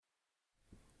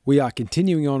We are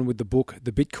continuing on with the book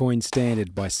The Bitcoin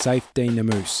Standard by Saifedean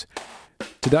Ammous.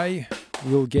 Today,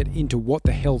 we'll get into what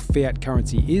the hell fiat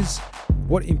currency is,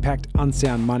 what impact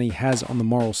unsound money has on the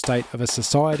moral state of a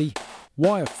society,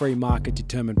 why a free market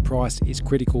determined price is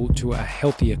critical to a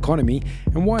healthy economy,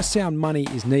 and why sound money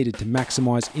is needed to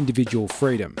maximise individual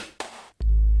freedom.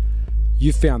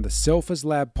 You found the Self as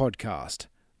Lab podcast.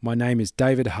 My name is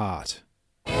David Hart.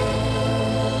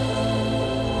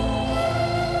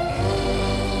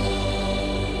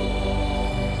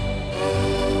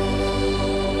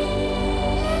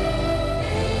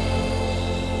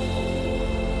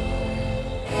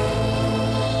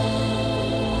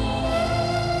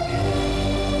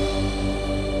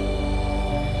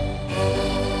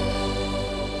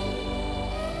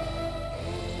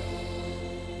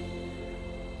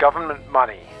 Government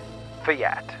money,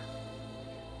 fiat.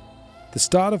 The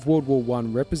start of World War I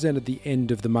represented the end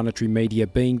of the monetary media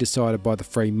being decided by the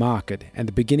free market and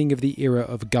the beginning of the era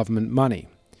of government money.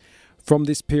 From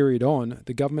this period on,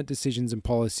 the government decisions and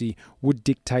policy would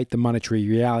dictate the monetary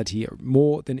reality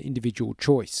more than individual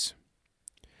choice.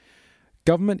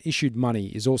 Government-issued money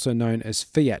is also known as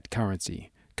fiat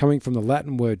currency, coming from the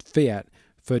Latin word fiat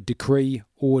for decree,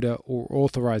 order, or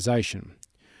authorization.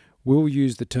 We'll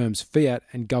use the terms fiat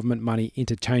and government money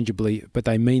interchangeably, but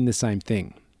they mean the same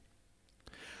thing.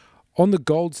 On the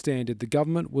gold standard, the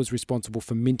government was responsible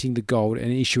for minting the gold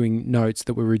and issuing notes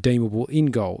that were redeemable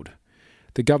in gold.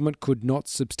 The government could not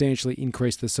substantially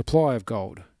increase the supply of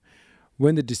gold.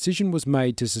 When the decision was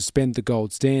made to suspend the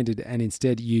gold standard and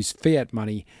instead use fiat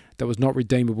money that was not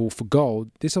redeemable for gold,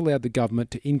 this allowed the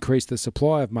government to increase the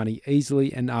supply of money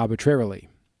easily and arbitrarily.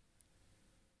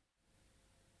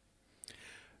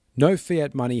 No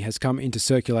fiat money has come into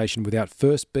circulation without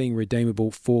first being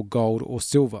redeemable for gold or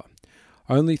silver.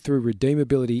 Only through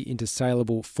redeemability into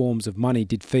saleable forms of money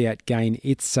did fiat gain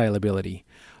its saleability.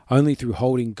 Only through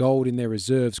holding gold in their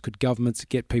reserves could governments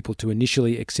get people to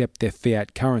initially accept their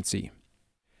fiat currency.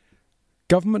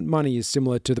 Government money is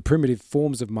similar to the primitive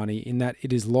forms of money in that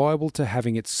it is liable to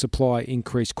having its supply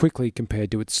increase quickly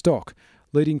compared to its stock,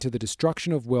 leading to the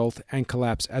destruction of wealth and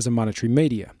collapse as a monetary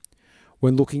media.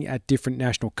 When looking at different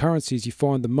national currencies, you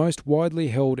find the most widely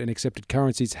held and accepted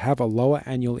currencies have a lower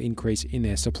annual increase in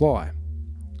their supply.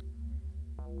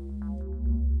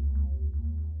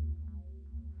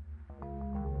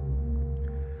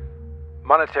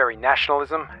 Monetary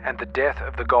nationalism and the death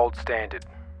of the gold standard.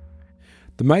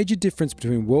 The major difference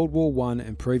between World War I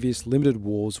and previous limited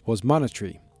wars was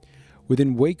monetary.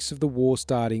 Within weeks of the war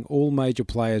starting, all major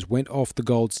players went off the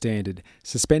gold standard,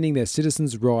 suspending their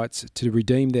citizens' rights to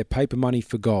redeem their paper money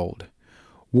for gold.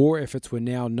 War efforts were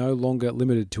now no longer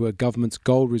limited to a government's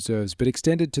gold reserves, but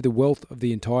extended to the wealth of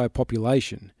the entire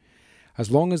population.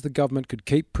 As long as the government could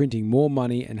keep printing more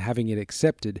money and having it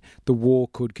accepted, the war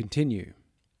could continue.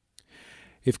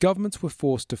 If governments were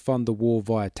forced to fund the war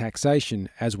via taxation,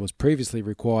 as was previously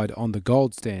required on the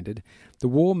gold standard, the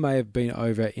war may have been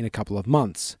over in a couple of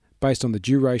months, based on the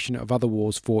duration of other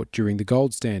wars fought during the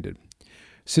gold standard.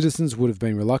 Citizens would have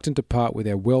been reluctant to part with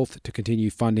their wealth to continue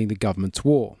funding the government's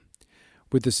war.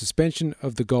 With the suspension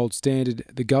of the gold standard,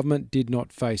 the government did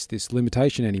not face this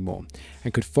limitation anymore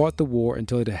and could fight the war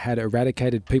until it had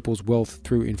eradicated people's wealth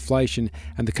through inflation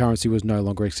and the currency was no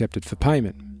longer accepted for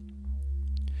payment.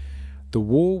 The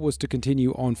war was to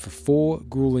continue on for 4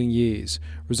 grueling years,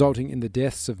 resulting in the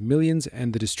deaths of millions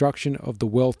and the destruction of the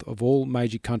wealth of all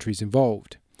major countries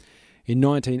involved. In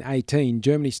 1918,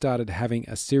 Germany started having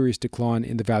a serious decline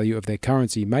in the value of their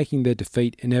currency, making their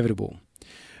defeat inevitable.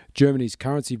 Germany's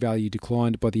currency value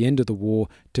declined by the end of the war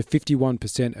to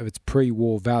 51% of its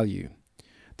pre-war value.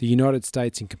 The United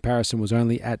States, in comparison, was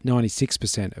only at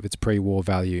 96% of its pre-war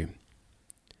value.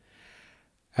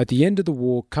 At the end of the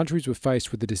war, countries were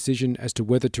faced with the decision as to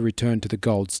whether to return to the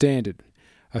gold standard.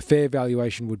 A fair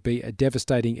valuation would be a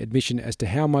devastating admission as to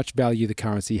how much value the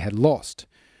currency had lost.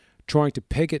 Trying to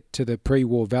peg it to the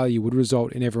pre-war value would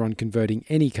result in everyone converting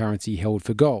any currency held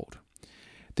for gold.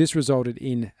 This resulted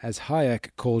in, as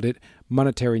Hayek called it,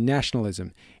 monetary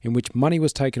nationalism, in which money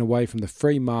was taken away from the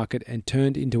free market and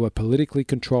turned into a politically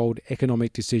controlled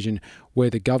economic decision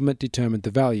where the government determined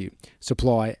the value,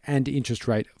 supply and interest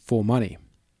rate for money.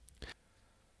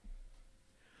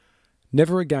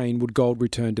 Never again would gold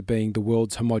return to being the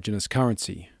world's homogeneous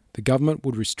currency. The government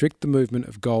would restrict the movement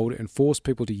of gold and force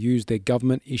people to use their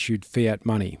government-issued fiat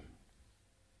money.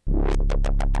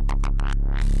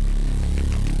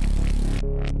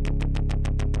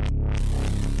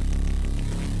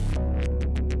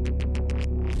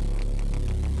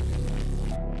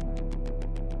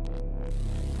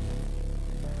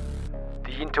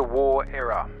 The interwar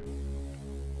era.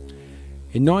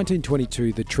 In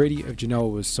 1922, the Treaty of Genoa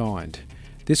was signed.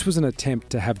 This was an attempt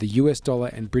to have the US dollar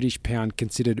and British pound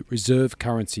considered reserve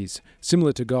currencies,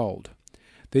 similar to gold.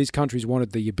 These countries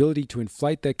wanted the ability to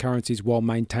inflate their currencies while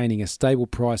maintaining a stable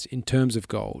price in terms of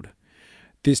gold.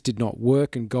 This did not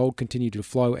work, and gold continued to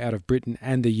flow out of Britain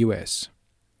and the US.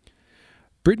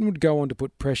 Britain would go on to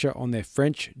put pressure on their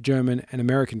French, German and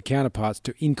American counterparts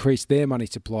to increase their money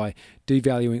supply,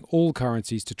 devaluing all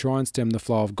currencies to try and stem the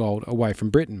flow of gold away from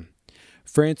Britain.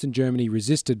 France and Germany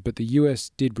resisted, but the US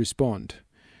did respond.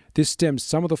 This stemmed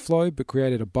some of the flow, but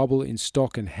created a bubble in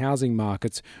stock and housing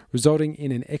markets, resulting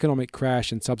in an economic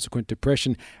crash and subsequent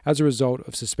depression as a result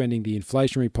of suspending the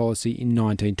inflationary policy in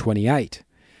 1928.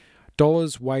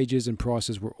 Dollars, wages and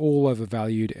prices were all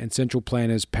overvalued, and central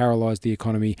planners paralysed the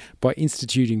economy by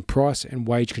instituting price and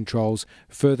wage controls,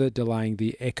 further delaying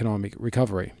the economic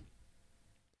recovery.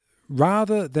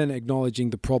 Rather than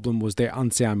acknowledging the problem was their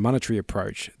unsound monetary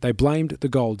approach, they blamed the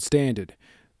gold standard.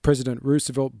 President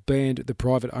Roosevelt banned the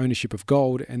private ownership of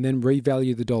gold and then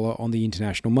revalued the dollar on the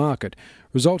international market,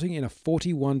 resulting in a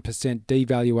 41%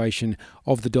 devaluation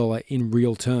of the dollar in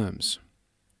real terms.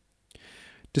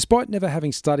 Despite never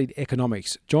having studied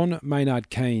economics, John Maynard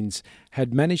Keynes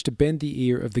had managed to bend the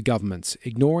ear of the governments,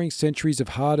 ignoring centuries of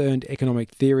hard-earned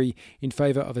economic theory in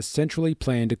favour of a centrally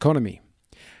planned economy.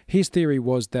 His theory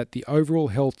was that the overall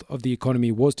health of the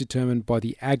economy was determined by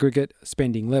the aggregate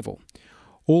spending level.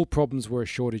 All problems were a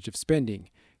shortage of spending.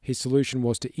 His solution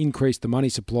was to increase the money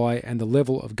supply and the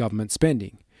level of government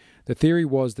spending. The theory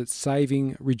was that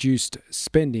saving reduced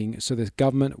spending, so the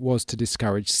government was to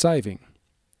discourage saving.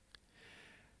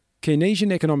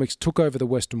 Keynesian economics took over the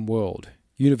Western world.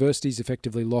 Universities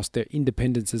effectively lost their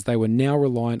independence as they were now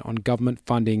reliant on government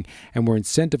funding and were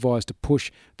incentivised to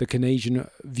push the Keynesian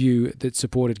view that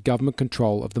supported government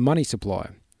control of the money supply.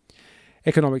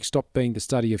 Economics stopped being the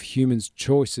study of humans'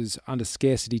 choices under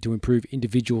scarcity to improve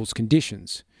individuals'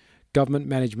 conditions. Government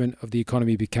management of the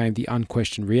economy became the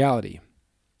unquestioned reality.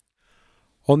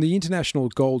 On the international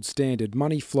gold standard,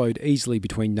 money flowed easily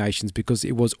between nations because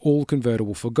it was all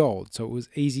convertible for gold, so it was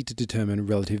easy to determine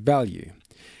relative value.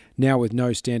 Now, with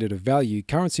no standard of value,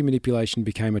 currency manipulation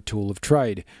became a tool of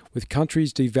trade, with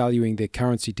countries devaluing their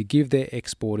currency to give their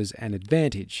exporters an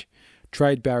advantage.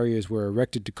 Trade barriers were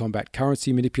erected to combat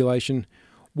currency manipulation.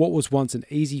 What was once an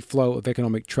easy flow of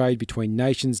economic trade between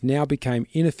nations now became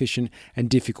inefficient and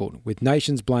difficult, with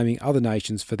nations blaming other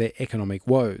nations for their economic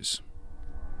woes.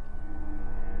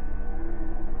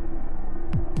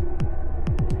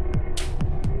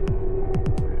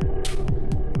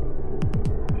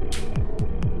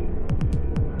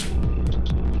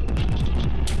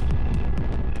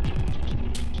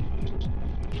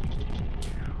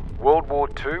 World War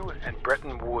II and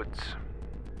Bretton Woods.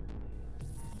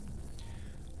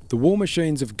 The war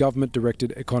machines of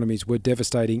government-directed economies were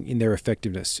devastating in their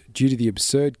effectiveness due to the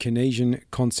absurd Keynesian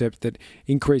concept that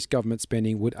increased government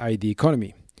spending would aid the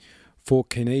economy. For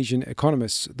Keynesian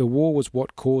economists, the war was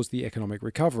what caused the economic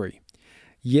recovery.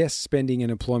 Yes, spending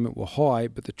and employment were high,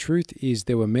 but the truth is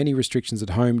there were many restrictions at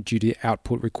home due to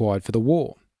output required for the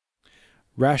war.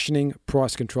 Rationing,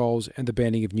 price controls, and the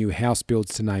banning of new house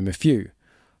builds, to name a few.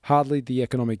 Hardly the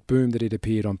economic boom that it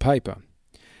appeared on paper.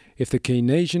 If the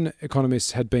Keynesian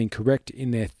economists had been correct in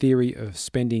their theory of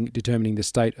spending determining the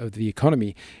state of the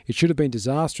economy, it should have been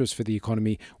disastrous for the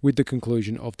economy with the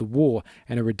conclusion of the war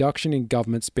and a reduction in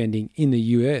government spending in the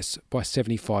US by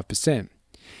 75%.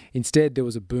 Instead, there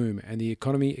was a boom and the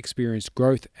economy experienced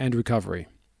growth and recovery.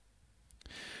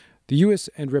 The US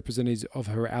and representatives of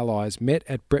her allies met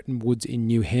at Bretton Woods in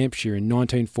New Hampshire in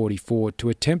 1944 to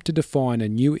attempt to define a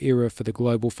new era for the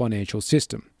global financial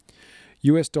system.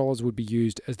 US dollars would be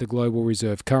used as the global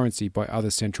reserve currency by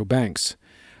other central banks.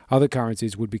 Other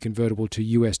currencies would be convertible to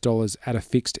US dollars at a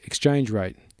fixed exchange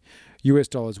rate. US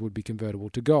dollars would be convertible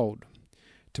to gold.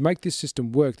 To make this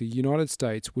system work, the United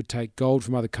States would take gold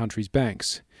from other countries'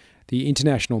 banks. The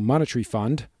International Monetary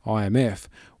Fund, IMF,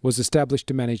 was established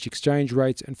to manage exchange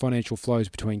rates and financial flows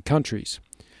between countries.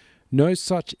 No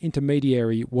such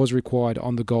intermediary was required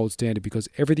on the gold standard because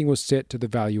everything was set to the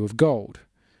value of gold.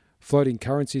 Floating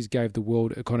currencies gave the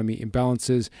world economy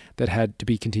imbalances that had to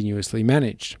be continuously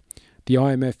managed. The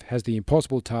IMF has the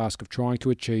impossible task of trying to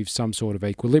achieve some sort of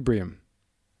equilibrium.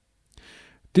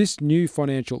 This new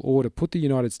financial order put the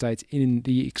United States in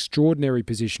the extraordinary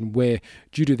position where,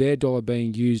 due to their dollar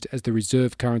being used as the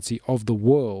reserve currency of the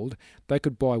world, they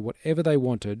could buy whatever they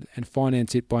wanted and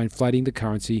finance it by inflating the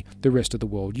currency the rest of the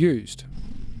world used.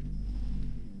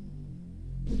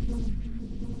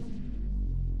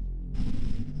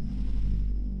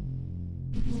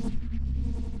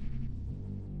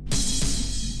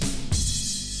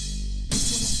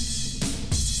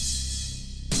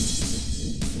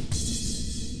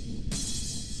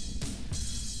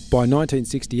 By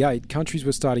 1968, countries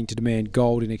were starting to demand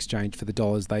gold in exchange for the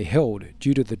dollars they held,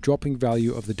 due to the dropping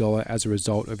value of the dollar as a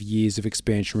result of years of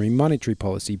expansionary monetary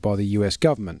policy by the US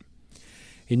government.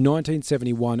 In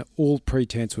 1971, all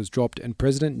pretense was dropped and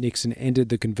President Nixon ended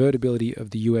the convertibility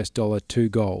of the US dollar to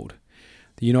gold.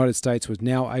 The United States was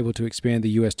now able to expand the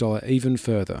US dollar even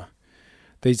further.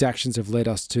 These actions have led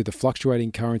us to the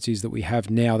fluctuating currencies that we have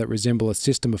now that resemble a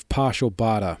system of partial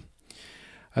barter.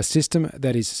 A system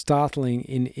that is startling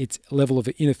in its level of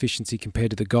inefficiency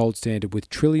compared to the gold standard, with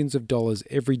trillions of dollars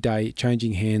every day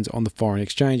changing hands on the foreign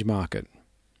exchange market.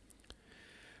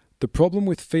 The problem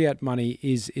with fiat money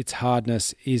is its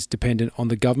hardness is dependent on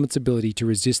the government's ability to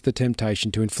resist the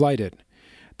temptation to inflate it.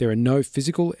 There are no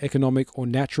physical, economic, or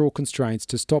natural constraints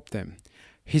to stop them.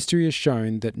 History has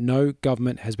shown that no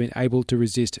government has been able to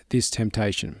resist this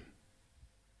temptation.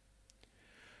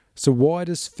 So why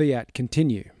does fiat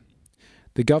continue?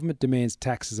 The government demands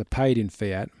taxes are paid in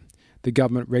fiat. The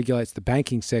government regulates the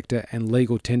banking sector, and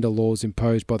legal tender laws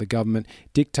imposed by the government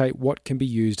dictate what can be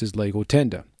used as legal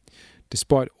tender.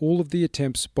 Despite all of the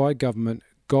attempts by government,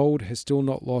 gold has still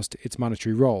not lost its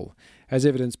monetary role, as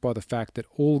evidenced by the fact that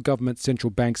all government central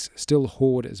banks still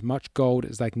hoard as much gold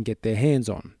as they can get their hands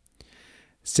on.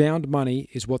 Sound money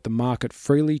is what the market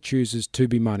freely chooses to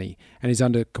be money and is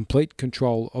under complete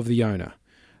control of the owner.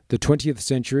 The 20th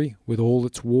century, with all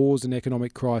its wars and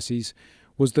economic crises,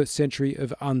 was the century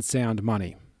of unsound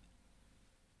money.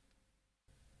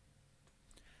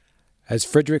 As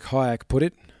Friedrich Hayek put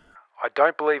it, "I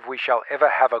don't believe we shall ever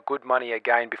have a good money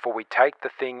again before we take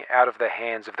the thing out of the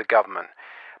hands of the government.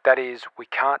 That is, we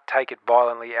can't take it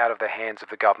violently out of the hands of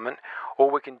the government. All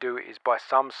we can do is by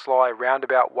some sly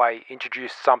roundabout way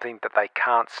introduce something that they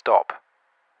can't stop."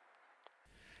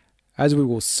 As we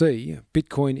will see,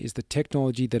 Bitcoin is the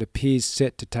technology that appears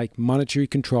set to take monetary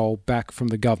control back from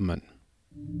the government.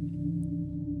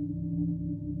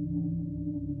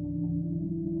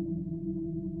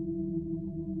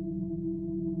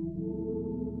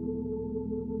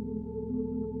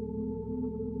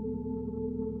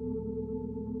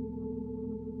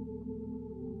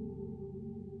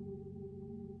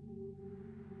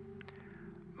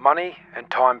 Money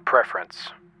and time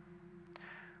preference.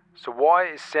 So why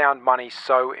is sound money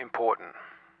so important?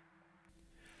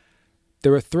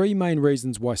 There are three main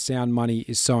reasons why sound money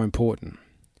is so important.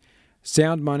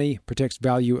 Sound money protects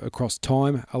value across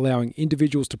time, allowing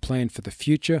individuals to plan for the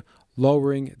future,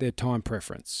 lowering their time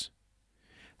preference.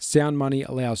 Sound money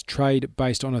allows trade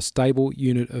based on a stable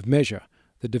unit of measure,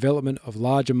 the development of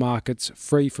larger markets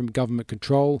free from government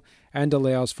control, and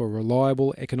allows for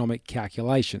reliable economic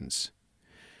calculations.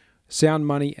 Sound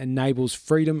money enables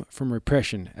freedom from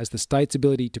repression, as the state's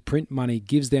ability to print money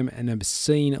gives them an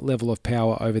obscene level of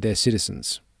power over their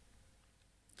citizens.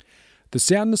 The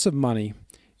soundness of money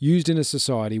used in a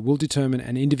society will determine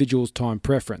an individual's time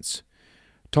preference.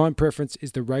 Time preference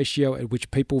is the ratio at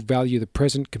which people value the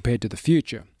present compared to the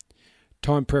future.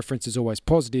 Time preference is always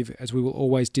positive, as we will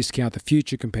always discount the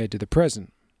future compared to the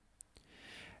present.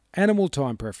 Animal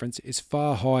time preference is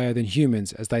far higher than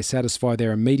humans, as they satisfy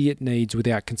their immediate needs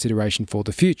without consideration for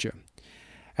the future.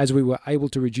 As we were able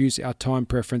to reduce our time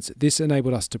preference, this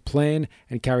enabled us to plan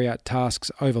and carry out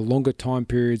tasks over longer time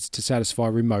periods to satisfy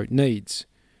remote needs.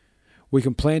 We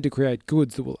can plan to create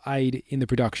goods that will aid in the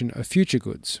production of future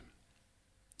goods.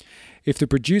 If the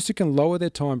producer can lower their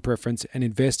time preference and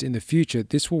invest in the future,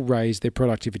 this will raise their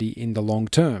productivity in the long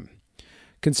term.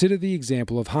 Consider the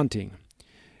example of hunting.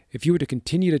 If you were to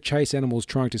continue to chase animals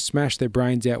trying to smash their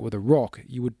brains out with a rock,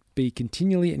 you would be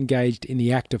continually engaged in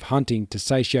the act of hunting to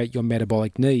satiate your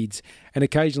metabolic needs, and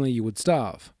occasionally you would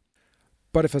starve.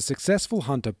 But if a successful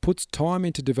hunter puts time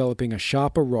into developing a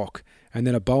sharper rock, and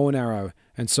then a bow and arrow,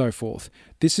 and so forth,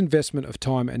 this investment of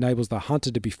time enables the hunter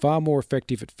to be far more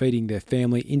effective at feeding their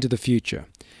family into the future.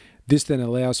 This then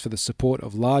allows for the support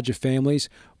of larger families,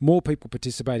 more people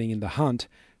participating in the hunt,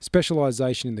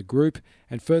 specialisation in the group,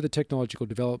 and further technological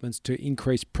developments to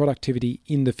increase productivity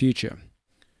in the future.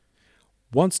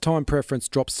 Once time preference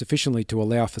drops sufficiently to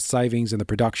allow for savings and the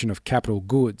production of capital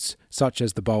goods, such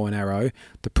as the bow and arrow,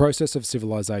 the process of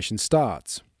civilization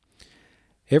starts.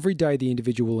 Every day the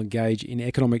individual will engage in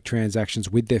economic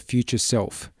transactions with their future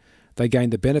self. They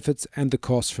gain the benefits and the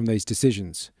costs from these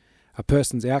decisions. A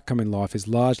person's outcome in life is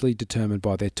largely determined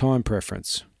by their time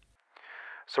preference.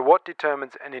 So what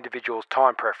determines an individual's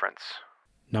time preference?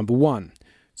 Number 1,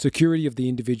 security of the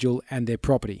individual and their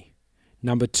property.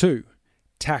 Number 2,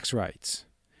 tax rates.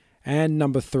 And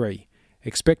number 3,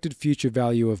 expected future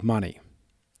value of money.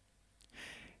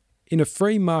 In a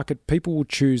free market, people will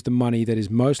choose the money that is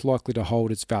most likely to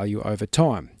hold its value over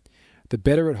time. The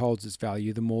better it holds its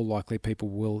value, the more likely people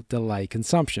will delay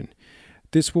consumption.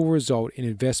 This will result in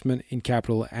investment in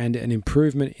capital and an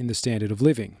improvement in the standard of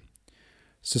living.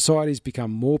 Societies become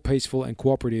more peaceful and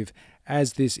cooperative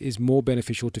as this is more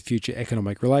beneficial to future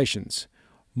economic relations.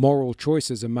 Moral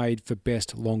choices are made for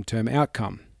best long-term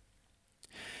outcome.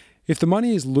 If the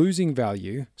money is losing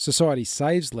value, society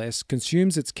saves less,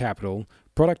 consumes its capital,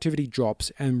 productivity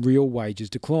drops, and real wages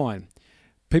decline.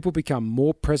 People become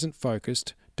more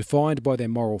present-focused, defined by their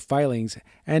moral failings,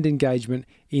 and engagement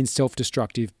in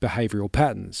self-destructive behavioural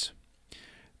patterns.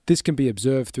 This can be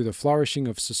observed through the flourishing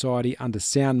of society under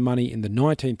sound money in the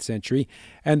 19th century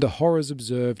and the horrors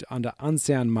observed under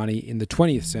unsound money in the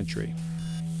 20th century.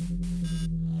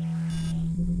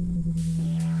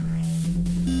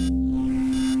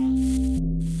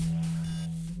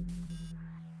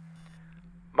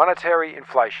 Monetary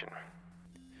inflation.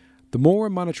 The more a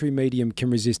monetary medium can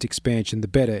resist expansion, the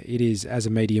better it is as a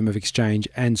medium of exchange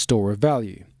and store of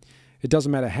value. It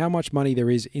doesn't matter how much money there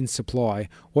is in supply,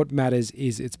 what matters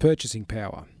is its purchasing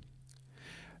power.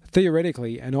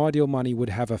 Theoretically, an ideal money would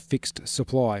have a fixed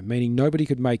supply, meaning nobody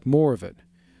could make more of it.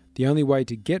 The only way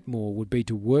to get more would be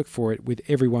to work for it, with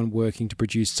everyone working to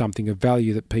produce something of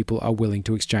value that people are willing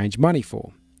to exchange money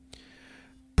for.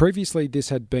 Previously, this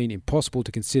had been impossible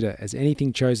to consider, as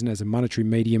anything chosen as a monetary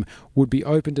medium would be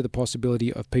open to the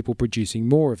possibility of people producing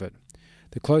more of it.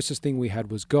 The closest thing we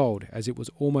had was gold, as it was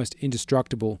almost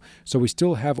indestructible, so we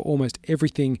still have almost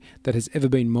everything that has ever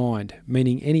been mined,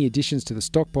 meaning any additions to the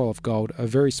stockpile of gold are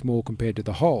very small compared to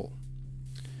the whole.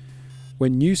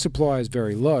 When new supply is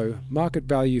very low, market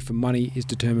value for money is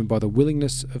determined by the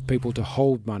willingness of people to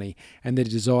hold money and their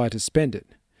desire to spend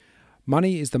it.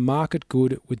 Money is the market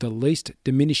good with the least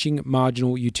diminishing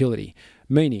marginal utility,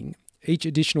 meaning each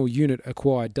additional unit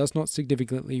acquired does not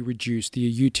significantly reduce the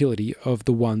utility of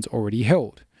the ones already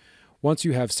held. Once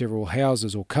you have several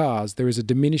houses or cars, there is a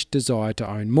diminished desire to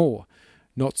own more.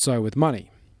 Not so with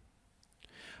money.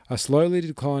 A slowly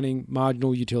declining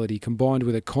marginal utility combined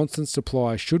with a constant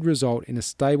supply should result in a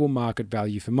stable market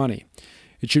value for money.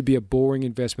 It should be a boring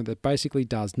investment that basically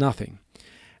does nothing.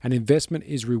 An investment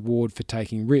is reward for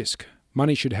taking risk.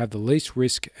 Money should have the least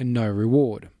risk and no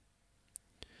reward.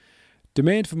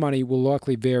 Demand for money will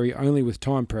likely vary only with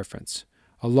time preference.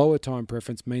 A lower time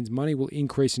preference means money will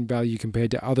increase in value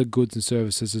compared to other goods and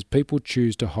services as people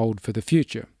choose to hold for the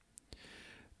future.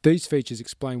 These features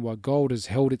explain why gold has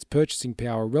held its purchasing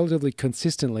power relatively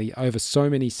consistently over so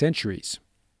many centuries.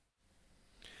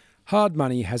 Hard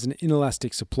money has an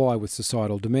inelastic supply with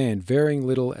societal demand, varying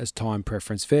little as time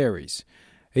preference varies.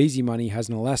 Easy money has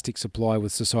an elastic supply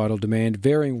with societal demand,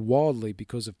 varying wildly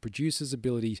because of producers'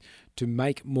 ability to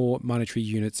make more monetary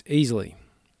units easily.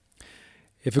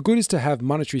 If a good is to have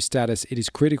monetary status, it is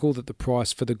critical that the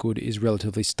price for the good is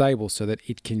relatively stable so that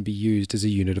it can be used as a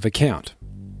unit of account.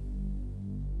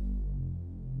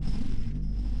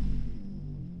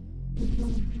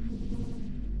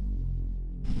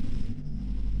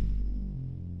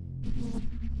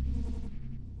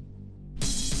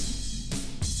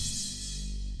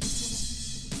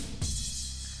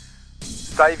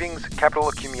 Savings, capital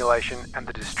accumulation, and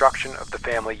the destruction of the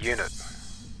family unit.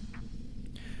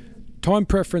 Time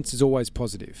preference is always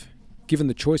positive. Given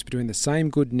the choice between the same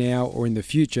good now or in the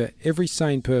future, every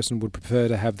sane person would prefer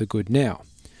to have the good now.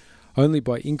 Only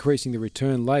by increasing the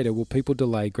return later will people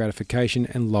delay gratification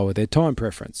and lower their time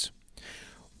preference.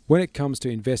 When it comes to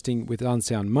investing with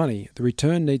unsound money, the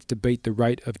return needs to beat the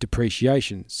rate of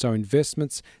depreciation, so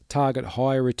investments target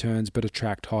higher returns but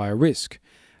attract higher risk.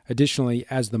 Additionally,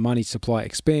 as the money supply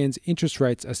expands, interest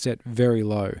rates are set very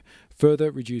low, further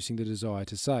reducing the desire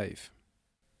to save.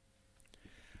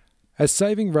 As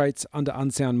saving rates under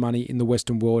unsound money in the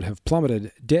Western world have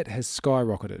plummeted, debt has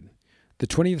skyrocketed. The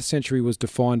 20th century was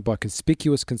defined by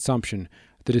conspicuous consumption,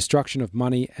 the destruction of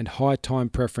money, and high time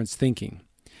preference thinking.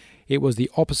 It was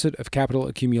the opposite of capital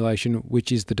accumulation,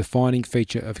 which is the defining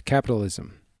feature of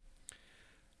capitalism.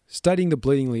 Stating the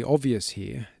bleedingly obvious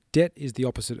here, debt is the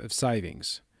opposite of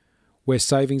savings. Where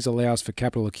savings allows for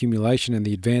capital accumulation and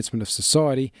the advancement of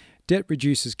society, debt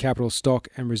reduces capital stock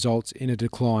and results in a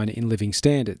decline in living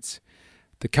standards.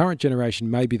 The current generation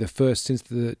may be the first since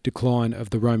the decline of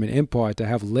the Roman Empire to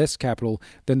have less capital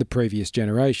than the previous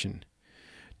generation.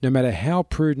 No matter how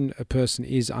prudent a person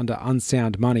is under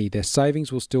unsound money, their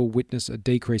savings will still witness a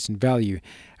decrease in value,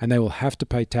 and they will have to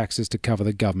pay taxes to cover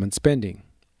the government spending.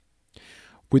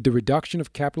 With the reduction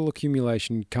of capital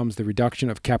accumulation comes the reduction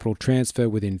of capital transfer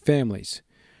within families.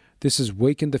 This has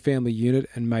weakened the family unit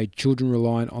and made children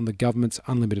reliant on the government's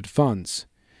unlimited funds.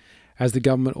 As the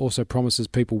government also promises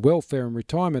people welfare and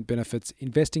retirement benefits,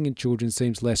 investing in children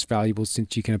seems less valuable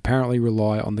since you can apparently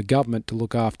rely on the government to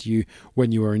look after you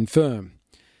when you are infirm.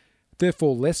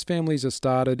 Therefore, less families are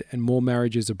started and more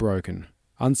marriages are broken.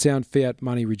 Unsound fiat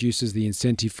money reduces the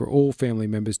incentive for all family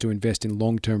members to invest in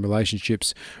long-term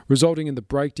relationships, resulting in the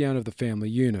breakdown of the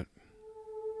family unit.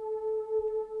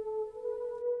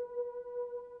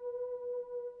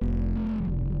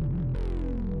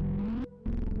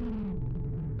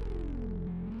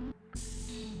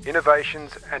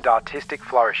 Innovations and artistic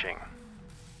flourishing.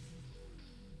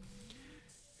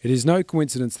 It is no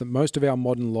coincidence that most of our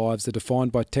modern lives are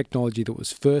defined by technology that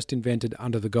was first invented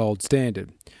under the gold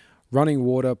standard. Running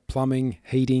water, plumbing,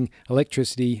 heating,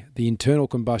 electricity, the internal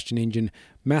combustion engine,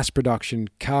 mass production,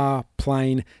 car,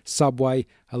 plane, subway,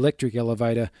 electric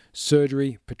elevator,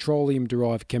 surgery,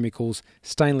 petroleum-derived chemicals,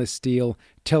 stainless steel,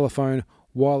 telephone,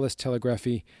 wireless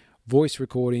telegraphy, voice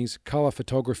recordings, colour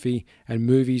photography, and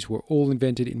movies were all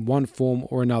invented in one form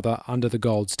or another under the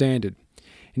gold standard.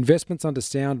 Investments under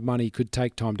sound money could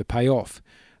take time to pay off.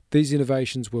 These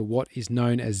innovations were what is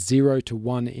known as 0 to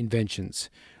 1 inventions.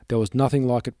 There was nothing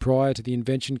like it prior to the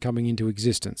invention coming into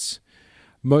existence.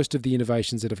 Most of the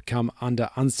innovations that have come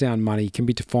under unsound money can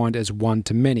be defined as 1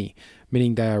 to many,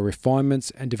 meaning they are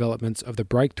refinements and developments of the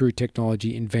breakthrough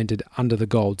technology invented under the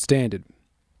gold standard.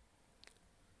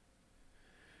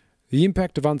 The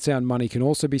impact of unsound money can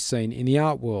also be seen in the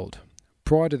art world.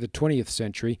 Prior to the 20th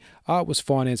century, art was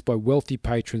financed by wealthy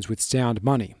patrons with sound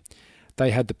money.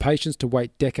 They had the patience to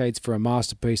wait decades for a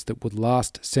masterpiece that would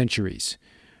last centuries.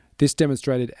 This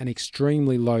demonstrated an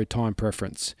extremely low time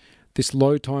preference. This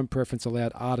low time preference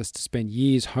allowed artists to spend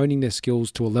years honing their skills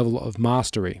to a level of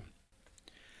mastery.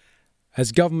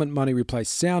 As government money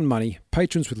replaced sound money,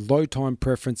 patrons with low time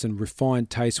preference and refined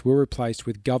taste were replaced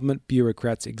with government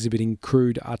bureaucrats exhibiting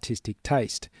crude artistic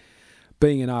taste.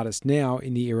 Being an artist now,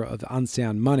 in the era of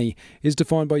unsound money, is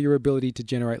defined by your ability to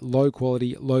generate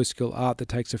low-quality, low-skill art that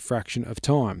takes a fraction of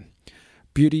time.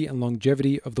 Beauty and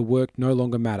longevity of the work no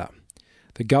longer matter.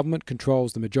 The government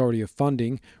controls the majority of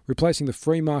funding, replacing the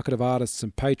free market of artists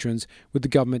and patrons with the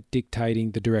government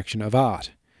dictating the direction of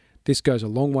art. This goes a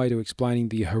long way to explaining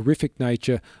the horrific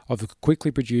nature of the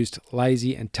quickly produced,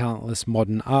 lazy and talentless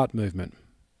modern art movement.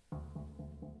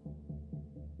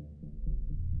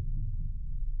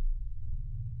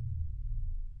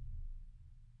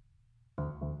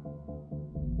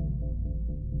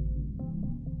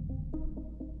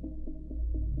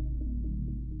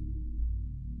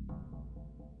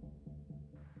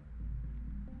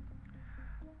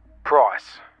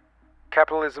 Price.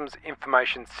 Capitalism's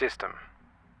information system.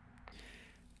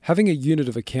 Having a unit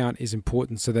of account is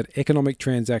important so that economic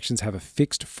transactions have a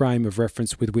fixed frame of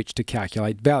reference with which to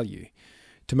calculate value.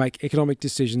 To make economic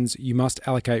decisions, you must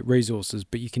allocate resources,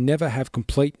 but you can never have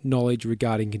complete knowledge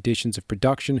regarding conditions of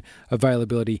production,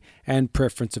 availability, and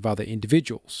preference of other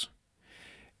individuals.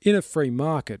 In a free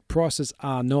market, prices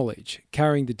are knowledge,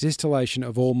 carrying the distillation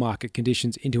of all market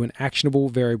conditions into an actionable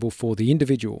variable for the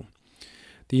individual.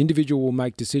 The individual will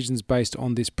make decisions based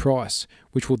on this price,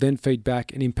 which will then feed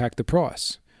back and impact the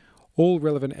price. All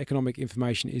relevant economic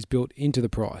information is built into the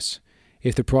price.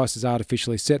 If the price is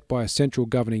artificially set by a central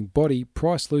governing body,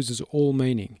 price loses all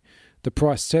meaning. The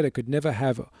price setter could never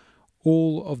have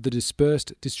all of the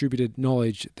dispersed, distributed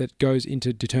knowledge that goes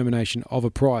into determination of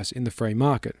a price in the free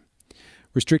market.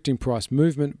 Restricting price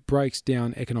movement breaks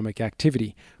down economic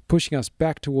activity, pushing us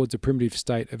back towards a primitive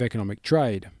state of economic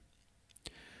trade.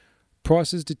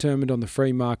 Prices determined on the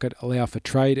free market allow for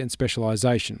trade and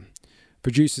specialisation.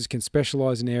 Producers can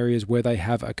specialise in areas where they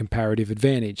have a comparative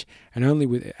advantage, and only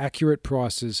with accurate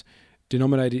prices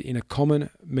denominated in a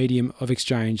common medium of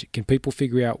exchange can people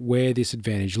figure out where this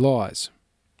advantage lies.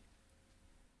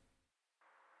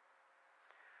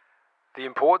 The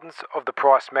importance of the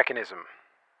price mechanism.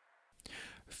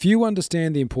 Few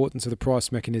understand the importance of the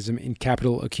price mechanism in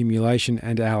capital accumulation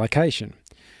and allocation.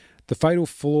 The fatal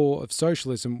flaw of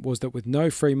socialism was that with no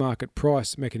free market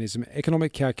price mechanism,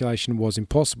 economic calculation was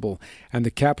impossible, and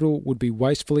the capital would be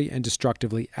wastefully and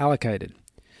destructively allocated.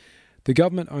 The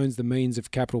government owns the means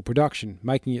of capital production,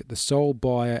 making it the sole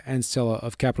buyer and seller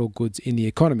of capital goods in the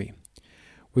economy.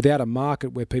 Without a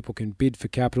market where people can bid for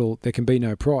capital, there can be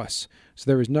no price, so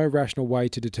there is no rational way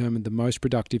to determine the most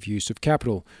productive use of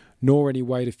capital, nor any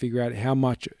way to figure out how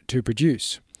much to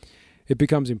produce. It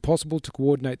becomes impossible to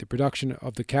coordinate the production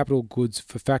of the capital goods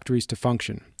for factories to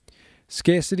function.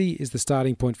 Scarcity is the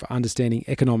starting point for understanding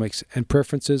economics and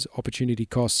preferences, opportunity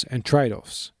costs, and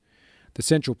trade-offs. The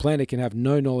central planner can have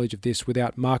no knowledge of this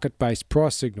without market-based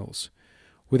price signals.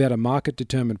 Without a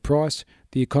market-determined price,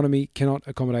 the economy cannot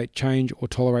accommodate change or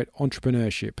tolerate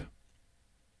entrepreneurship.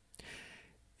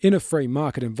 In a free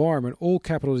market environment, all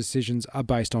capital decisions are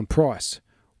based on price.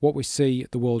 What we see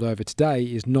the world over today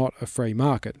is not a free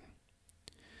market.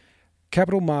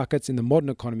 Capital markets in the modern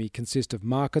economy consist of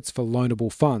markets for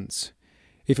loanable funds.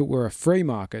 If it were a free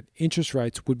market, interest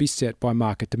rates would be set by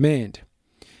market demand.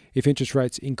 If interest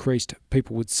rates increased,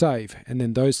 people would save, and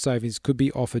then those savings could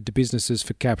be offered to businesses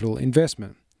for capital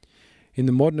investment. In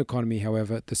the modern economy,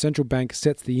 however, the central bank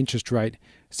sets the interest rate,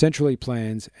 centrally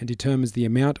plans, and determines the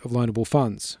amount of loanable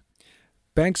funds.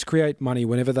 Banks create money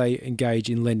whenever they engage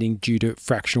in lending due to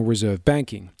fractional reserve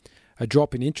banking. A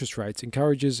drop in interest rates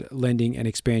encourages lending and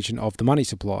expansion of the money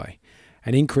supply.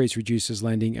 An increase reduces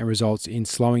lending and results in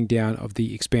slowing down of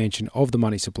the expansion of the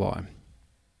money supply.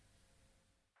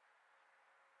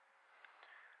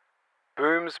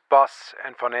 Booms, busts,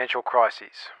 and financial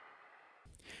crises.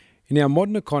 In our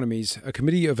modern economies, a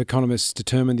committee of economists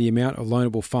determine the amount of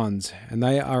loanable funds, and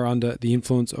they are under the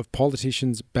influence of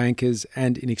politicians, bankers,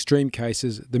 and, in extreme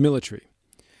cases, the military.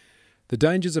 The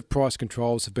dangers of price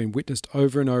controls have been witnessed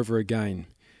over and over again.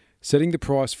 Setting the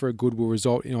price for a good will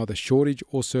result in either shortage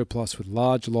or surplus with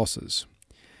large losses.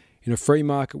 In a free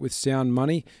market with sound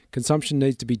money, consumption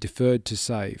needs to be deferred to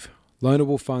save.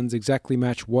 Loanable funds exactly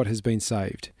match what has been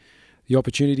saved. The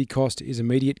opportunity cost is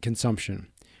immediate consumption.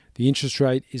 The interest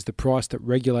rate is the price that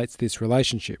regulates this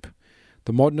relationship.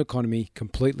 The modern economy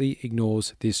completely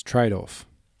ignores this trade-off.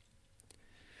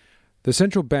 The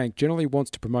central bank generally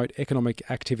wants to promote economic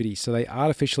activity, so they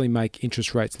artificially make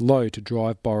interest rates low to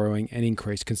drive borrowing and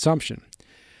increase consumption.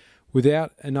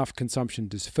 Without enough consumption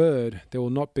deferred, there will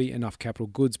not be enough capital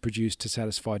goods produced to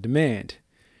satisfy demand.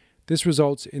 This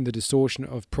results in the distortion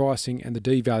of pricing and the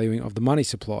devaluing of the money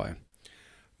supply.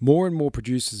 More and more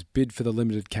producers bid for the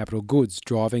limited capital goods,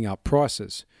 driving up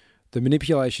prices. The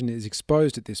manipulation is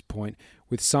exposed at this point,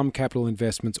 with some capital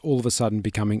investments all of a sudden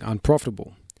becoming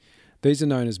unprofitable. These are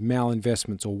known as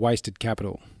malinvestments or wasted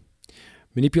capital.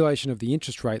 Manipulation of the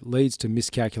interest rate leads to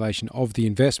miscalculation of the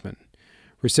investment.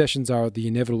 Recessions are the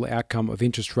inevitable outcome of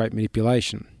interest rate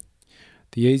manipulation.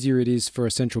 The easier it is for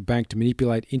a central bank to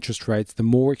manipulate interest rates, the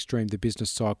more extreme the business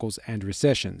cycles and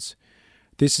recessions.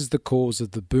 This is the cause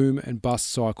of the boom and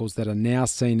bust cycles that are now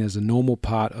seen as a normal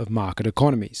part of market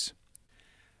economies.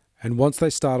 And once they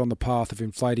start on the path of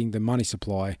inflating the money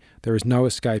supply, there is no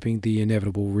escaping the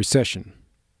inevitable recession.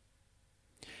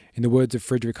 In the words of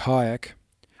Friedrich Hayek,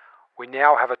 "We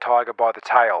now have a tiger by the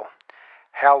tail.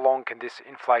 How long can this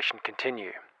inflation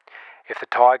continue? If the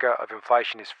tiger of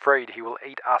inflation is freed, he will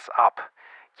eat us up.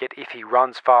 Yet if he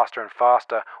runs faster and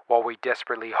faster while we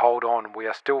desperately hold on, we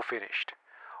are still finished.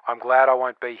 I'm glad I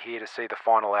won't be here to see the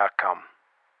final outcome."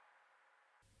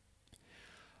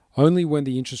 Only when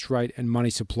the interest rate and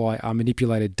money supply are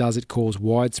manipulated does it cause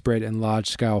widespread and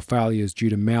large-scale failures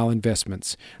due to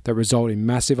malinvestments that result in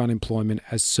massive unemployment,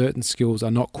 as certain skills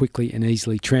are not quickly and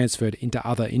easily transferred into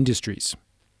other industries.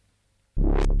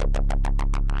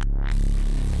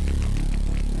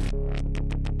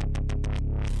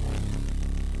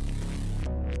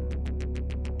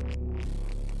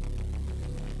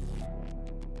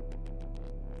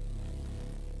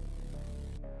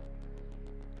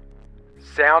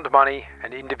 Sound money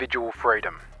and individual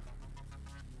freedom.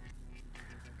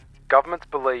 Governments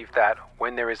believe that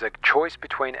when there is a choice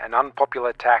between an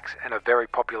unpopular tax and a very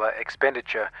popular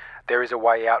expenditure, there is a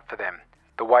way out for them,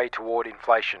 the way toward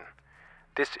inflation.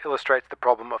 This illustrates the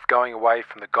problem of going away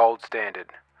from the gold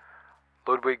standard.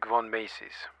 Ludwig von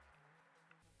Mises.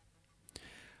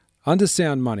 Under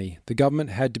sound money, the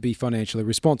government had to be financially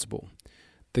responsible.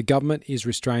 The government is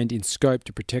restrained in scope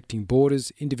to protecting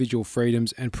borders, individual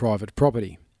freedoms and private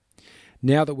property.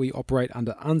 Now that we operate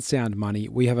under unsound money,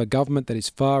 we have a government that is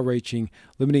far-reaching,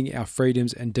 limiting our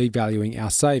freedoms and devaluing our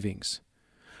savings.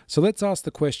 So let's ask the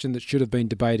question that should have been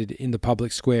debated in the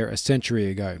public square a century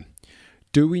ago.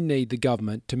 Do we need the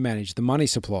government to manage the money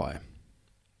supply?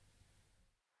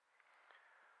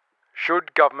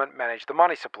 Should government manage the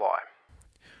money supply?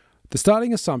 The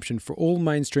starting assumption for all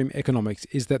mainstream economics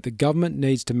is that the government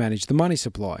needs to manage the money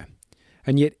supply.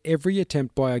 And yet every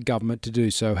attempt by a government to do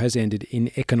so has ended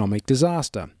in economic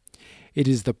disaster. It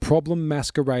is the problem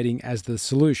masquerading as the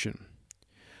solution.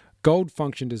 Gold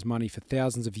functioned as money for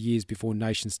thousands of years before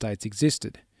nation-states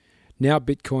existed. Now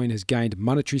Bitcoin has gained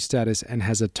monetary status and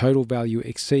has a total value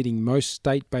exceeding most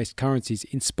state-based currencies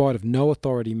in spite of no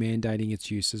authority mandating its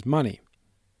use as money.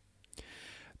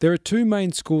 There are two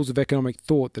main schools of economic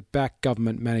thought that back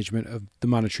government management of the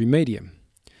monetary medium: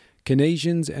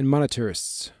 Keynesians and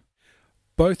monetarists.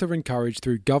 Both are encouraged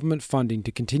through government funding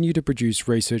to continue to produce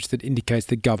research that indicates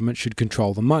the government should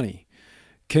control the money.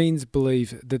 Keynes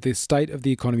believed that the state of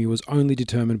the economy was only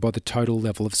determined by the total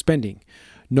level of spending.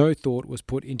 No thought was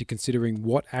put into considering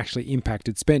what actually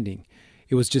impacted spending.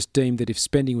 It was just deemed that if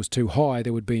spending was too high,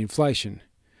 there would be inflation.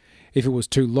 If it was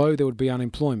too low, there would be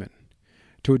unemployment.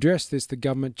 To address this, the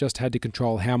government just had to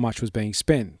control how much was being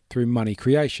spent through money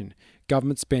creation,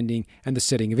 government spending, and the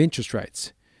setting of interest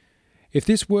rates. If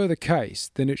this were the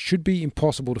case, then it should be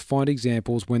impossible to find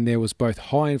examples when there was both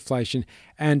high inflation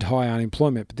and high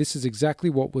unemployment, but this is exactly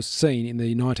what was seen in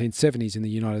the 1970s in the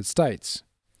United States.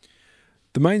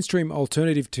 The mainstream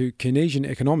alternative to Keynesian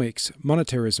economics,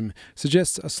 monetarism,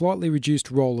 suggests a slightly reduced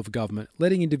role of government,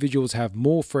 letting individuals have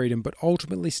more freedom but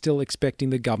ultimately still expecting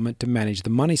the government to manage the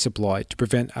money supply to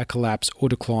prevent a collapse or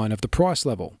decline of the price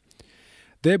level.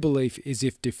 Their belief is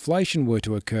if deflation were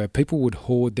to occur, people would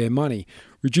hoard their money,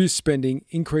 reduce spending,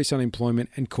 increase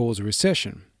unemployment, and cause a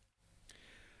recession.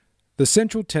 The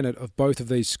central tenet of both of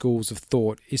these schools of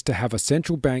thought is to have a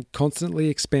central bank constantly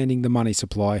expanding the money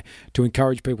supply to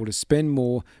encourage people to spend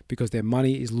more because their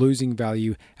money is losing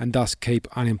value and thus keep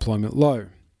unemployment low.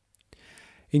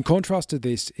 In contrast to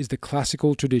this is the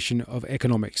classical tradition of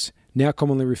economics, now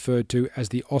commonly referred to as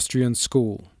the Austrian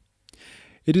school.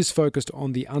 It is focused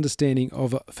on the understanding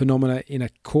of phenomena in a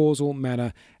causal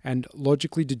manner and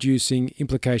logically deducing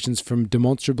implications from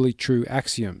demonstrably true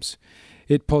axioms.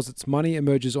 It posits money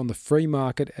emerges on the free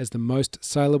market as the most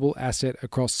saleable asset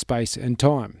across space and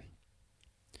time.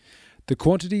 The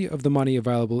quantity of the money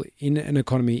available in an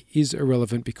economy is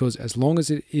irrelevant because as long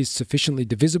as it is sufficiently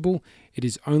divisible, it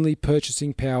is only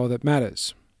purchasing power that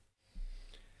matters.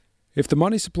 If the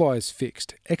money supply is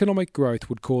fixed, economic growth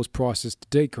would cause prices to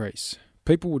decrease.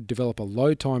 People would develop a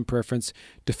low time preference,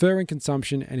 deferring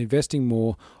consumption and investing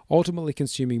more, ultimately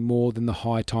consuming more than the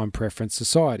high time preference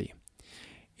society.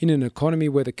 In an economy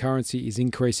where the currency is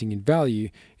increasing in value,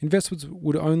 investments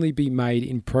would only be made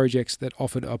in projects that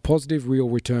offered a positive real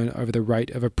return over the rate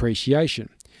of appreciation.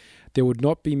 There would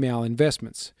not be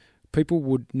malinvestments. People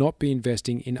would not be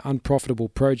investing in unprofitable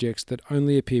projects that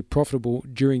only appear profitable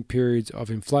during periods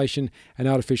of inflation and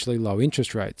artificially low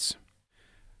interest rates.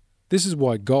 This is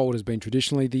why gold has been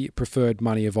traditionally the preferred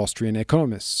money of Austrian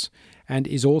economists, and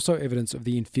is also evidence of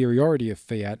the inferiority of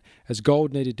fiat, as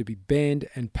gold needed to be banned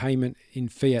and payment in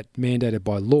fiat mandated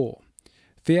by law.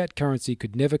 Fiat currency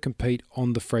could never compete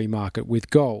on the free market with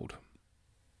gold.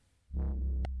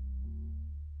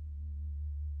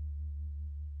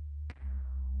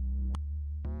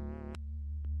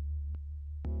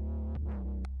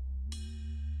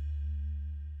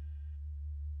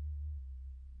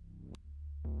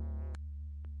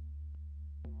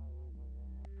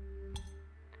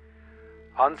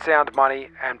 Unsound money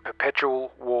and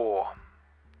perpetual war.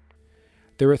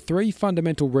 There are three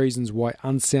fundamental reasons why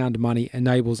unsound money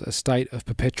enables a state of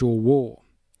perpetual war.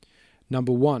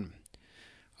 Number one,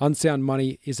 unsound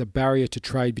money is a barrier to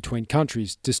trade between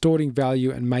countries, distorting value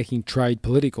and making trade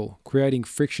political, creating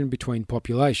friction between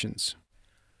populations.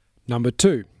 Number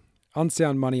two,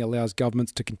 unsound money allows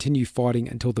governments to continue fighting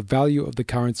until the value of the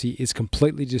currency is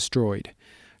completely destroyed.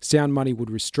 Sound money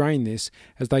would restrain this,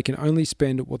 as they can only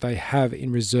spend what they have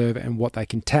in reserve and what they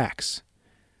can tax.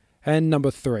 And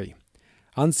number three,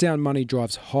 unsound money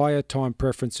drives higher time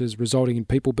preferences, resulting in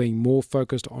people being more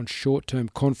focused on short-term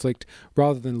conflict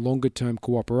rather than longer-term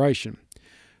cooperation.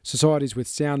 Societies with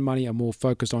sound money are more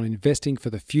focused on investing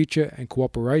for the future and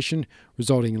cooperation,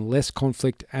 resulting in less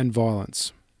conflict and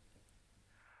violence.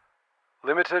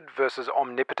 Limited versus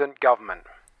omnipotent government.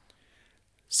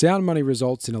 Sound money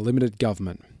results in a limited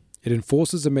government. It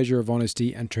enforces a measure of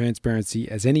honesty and transparency,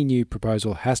 as any new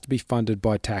proposal has to be funded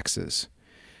by taxes.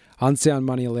 Unsound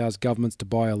money allows governments to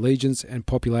buy allegiance and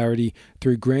popularity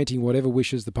through granting whatever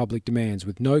wishes the public demands,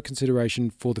 with no consideration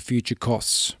for the future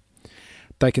costs.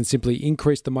 They can simply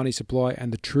increase the money supply,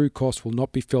 and the true cost will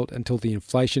not be felt until the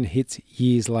inflation hits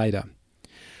years later.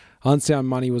 Unsound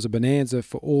money was a bonanza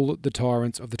for all the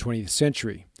tyrants of the 20th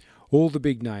century. All the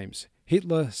big names,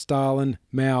 Hitler, Stalin,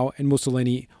 Mao and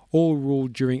Mussolini, all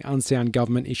ruled during unsound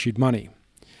government-issued money.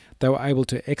 They were able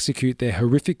to execute their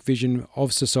horrific vision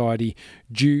of society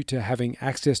due to having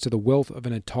access to the wealth of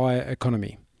an entire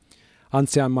economy.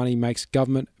 Unsound money makes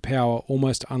government power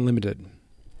almost unlimited.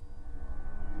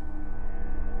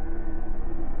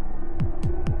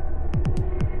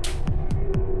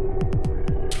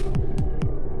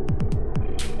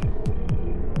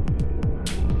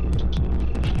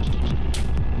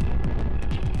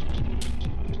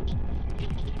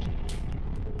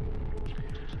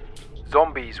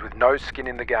 Zombies with no skin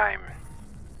in the game.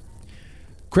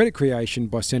 Credit creation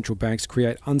by central banks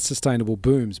create unsustainable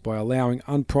booms by allowing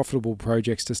unprofitable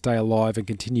projects to stay alive and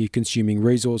continue consuming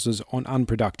resources on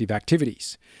unproductive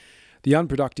activities. The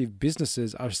unproductive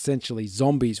businesses are essentially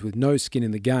zombies with no skin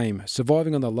in the game,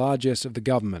 surviving on the largesse of the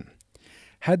government.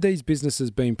 Had these businesses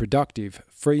been productive,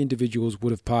 free individuals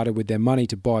would have parted with their money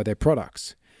to buy their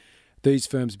products. These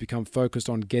firms become focused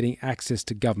on getting access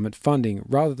to government funding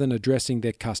rather than addressing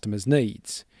their customers'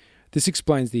 needs. This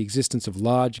explains the existence of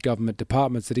large government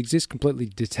departments that exist completely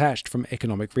detached from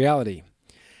economic reality.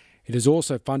 It has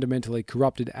also fundamentally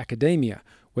corrupted academia,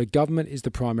 where government is the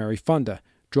primary funder,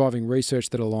 driving research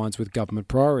that aligns with government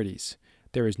priorities.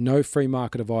 There is no free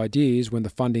market of ideas when the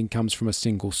funding comes from a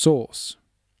single source.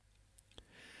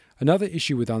 Another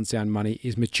issue with unsound money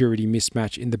is maturity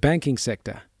mismatch in the banking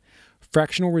sector.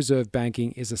 Fractional reserve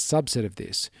banking is a subset of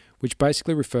this, which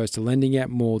basically refers to lending out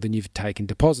more than you've taken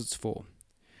deposits for.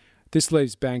 This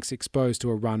leaves banks exposed to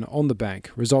a run on the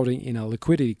bank, resulting in a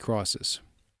liquidity crisis.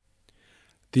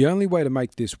 The only way to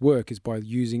make this work is by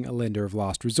using a lender of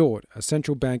last resort, a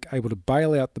central bank able to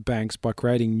bail out the banks by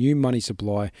creating new money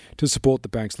supply to support the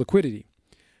bank's liquidity.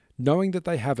 Knowing that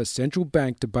they have a central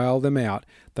bank to bail them out,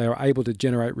 they are able to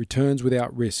generate returns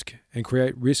without risk and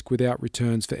create risk without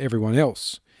returns for everyone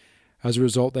else. As a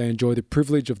result, they enjoy the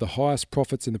privilege of the highest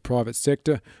profits in the private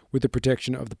sector with the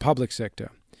protection of the public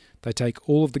sector. They take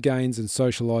all of the gains and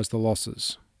socialise the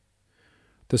losses.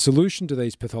 The solution to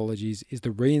these pathologies is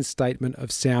the reinstatement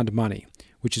of sound money,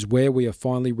 which is where we are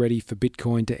finally ready for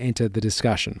Bitcoin to enter the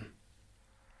discussion.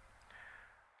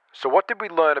 So what did we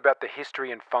learn about the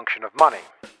history and function of money?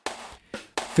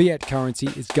 Fiat currency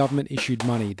is government-issued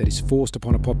money that is forced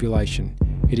upon a population.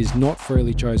 It is not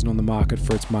freely chosen on the market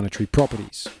for its monetary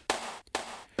properties.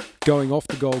 Going off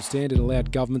the gold standard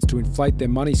allowed governments to inflate their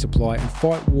money supply and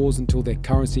fight wars until their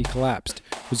currency collapsed,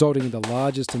 resulting in the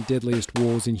largest and deadliest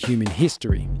wars in human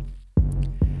history.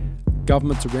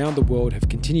 Governments around the world have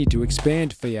continued to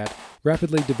expand fiat,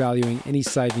 rapidly devaluing any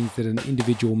savings that an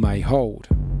individual may hold.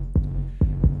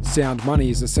 Sound money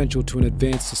is essential to an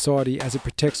advanced society as it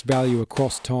protects value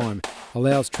across time,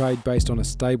 allows trade based on a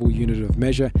stable unit of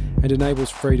measure, and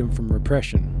enables freedom from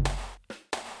repression.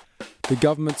 The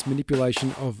government's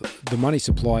manipulation of the money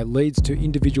supply leads to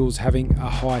individuals having a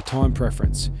high time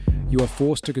preference. You are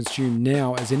forced to consume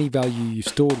now as any value you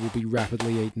stored will be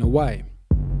rapidly eaten away.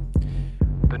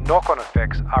 The knock-on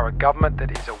effects are a government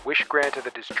that is a wish granter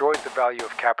that destroys the value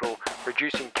of capital,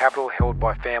 reducing capital held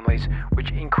by families,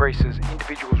 which increases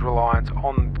individuals' reliance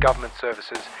on government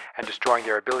services and destroying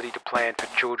their ability to plan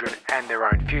for children and their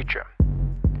own future.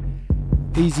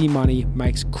 Easy money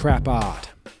makes crap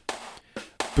art.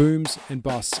 Booms and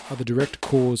busts are the direct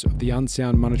cause of the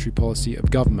unsound monetary policy of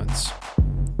governments.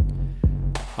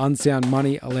 Unsound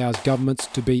money allows governments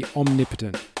to be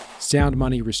omnipotent. Sound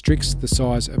money restricts the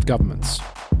size of governments.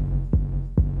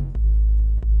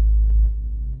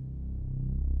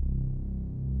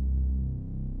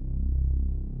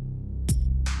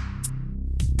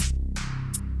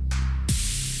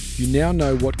 You now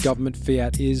know what government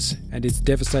fiat is and its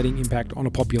devastating impact on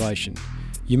a population.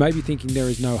 You may be thinking there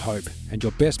is no hope, and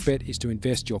your best bet is to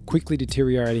invest your quickly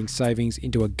deteriorating savings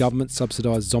into a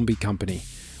government-subsidised zombie company.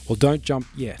 Well, don't jump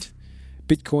yet.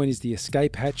 Bitcoin is the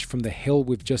escape hatch from the hell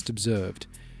we've just observed.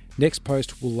 Next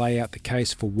post will lay out the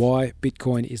case for why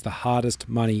Bitcoin is the hardest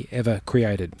money ever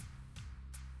created.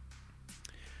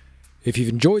 If you've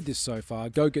enjoyed this so far,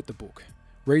 go get the book.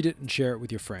 Read it and share it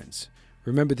with your friends.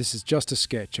 Remember, this is just a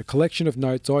sketch, a collection of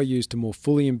notes I use to more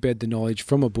fully embed the knowledge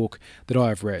from a book that I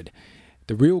have read.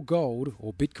 The real gold,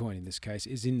 or Bitcoin in this case,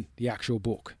 is in the actual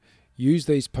book. Use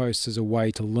these posts as a way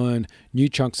to learn new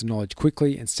chunks of knowledge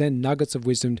quickly and send nuggets of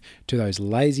wisdom to those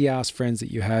lazy-ass friends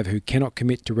that you have who cannot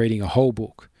commit to reading a whole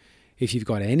book. If you've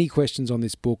got any questions on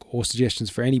this book or suggestions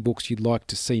for any books you'd like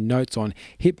to see notes on,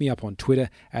 hit me up on Twitter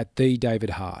at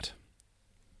 @TheDavidHart.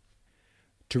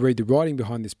 To read the writing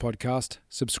behind this podcast,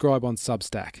 subscribe on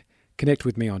Substack. Connect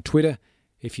with me on Twitter.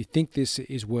 If you think this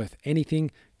is worth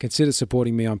anything, consider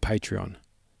supporting me on Patreon.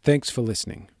 Thanks for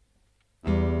listening.